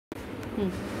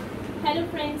Hello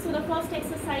friends, so the first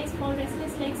exercise for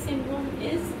restless leg syndrome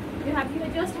is you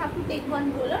just have to take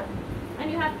one roller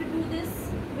and you have to do this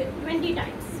with 20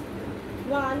 times.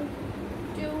 1,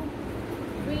 2,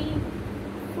 3,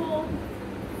 4,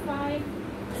 5,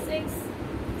 6,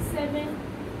 7,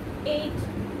 8,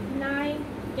 9,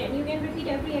 10. You can repeat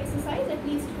every exercise at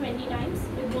least 20 times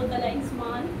with both the legs.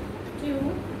 1,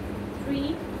 2,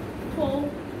 3, 4,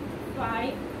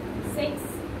 5, 6,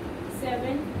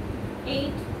 7,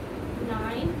 8,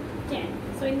 9, 10.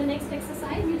 So in the next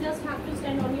exercise, you just have to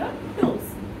stand on your toes.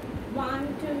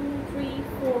 1, 2, 3,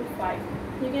 4, 5.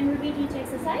 You can repeat each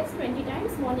exercise 20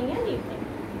 times, morning and evening.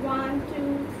 1,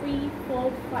 2, 3,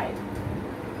 4, 5.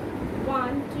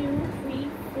 1, 2, 3,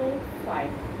 4, 5.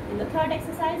 In the third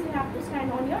exercise, you have to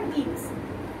stand on your heels.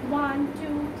 1,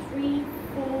 2, 3,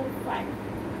 4, 5.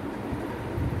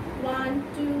 1,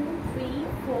 2, 3,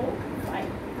 4, 5.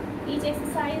 Each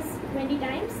exercise 20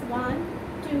 times. 1,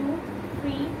 2,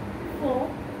 3, 4,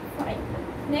 5.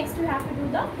 Next, you have to do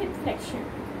the hip flexion.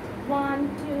 1,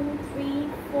 2, 3,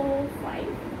 4, 5.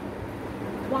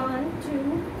 1,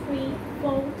 2, 3,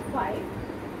 4, 5.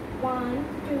 1,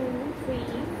 2, 3,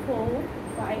 4,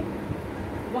 5.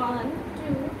 1,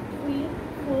 2, 3,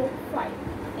 4, 5.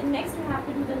 And next, you have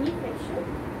to do the knee flexion.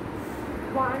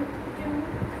 1, 2,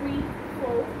 3,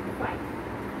 4, 5.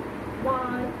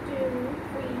 1, 2,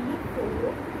 3,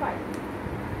 4, 5.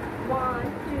 1,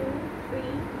 2, 3,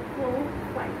 4,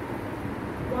 5.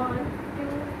 1,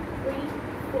 2, 3,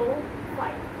 4,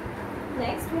 5.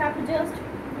 Next, you have to just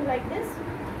do like this.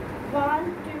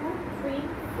 1, 2, 3,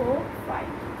 4, 5.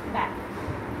 Back.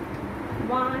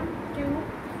 1, 2,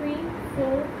 3,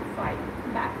 4, 5.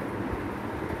 Back.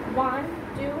 1,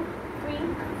 2, 3,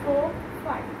 4,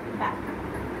 5. Back.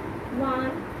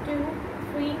 1, 2,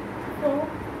 3, 4,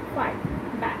 5.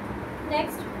 Back.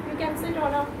 Next, you can sit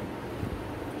on a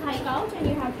high couch and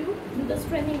you have to do the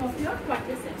strengthening of your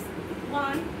quadriceps.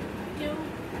 1, 2,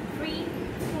 3,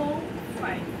 4,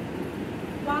 5.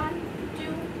 1,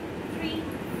 2, 3,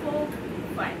 4,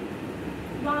 5.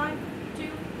 1,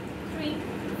 2, 3,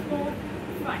 4,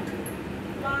 5.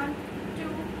 1, 2,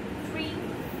 3,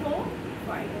 4,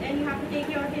 5. Then you have to take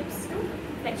your hips to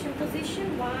flexion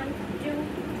position. 1, 2,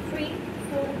 3,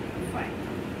 4, 5.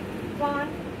 1,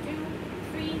 2,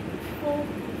 3, 4,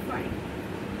 5.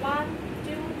 1,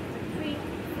 2, 3,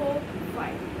 4,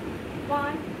 5.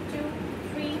 1, 2,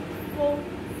 3, 4,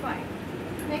 5.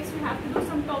 Next, you have to do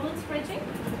some towel stretching.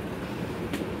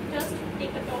 Just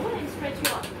take a towel and stretch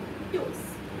your toes.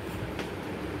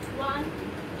 1,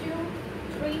 2,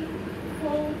 3,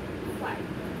 4, 5.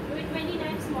 Do it 20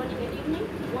 times, morning and evening.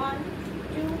 1,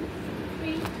 2,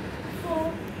 3,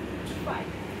 4, 5.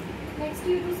 Next,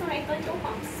 you do some ankle toe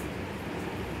pumps.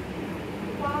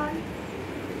 1,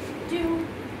 2,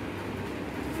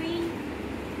 3,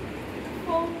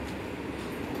 4,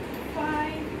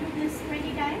 5. Do this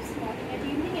 20 times, morning and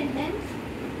evening, and then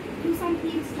do some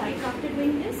heel slides after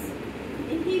doing this.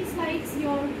 In heel slides,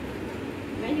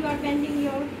 when you are bending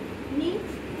your knee,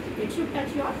 it should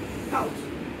touch your couch.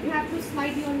 You have to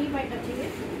slide your knee by touching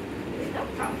it with the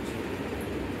couch.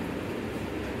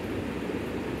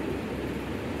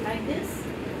 Like this.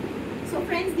 So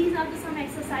friends, these are some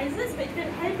exercises which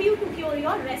will help you to cure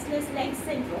your restless leg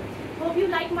syndrome. Hope you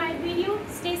like my video.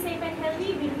 Stay safe and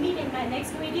healthy. We'll meet in my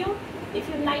next video. If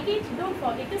you like it, don't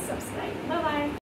forget to subscribe. Bye bye.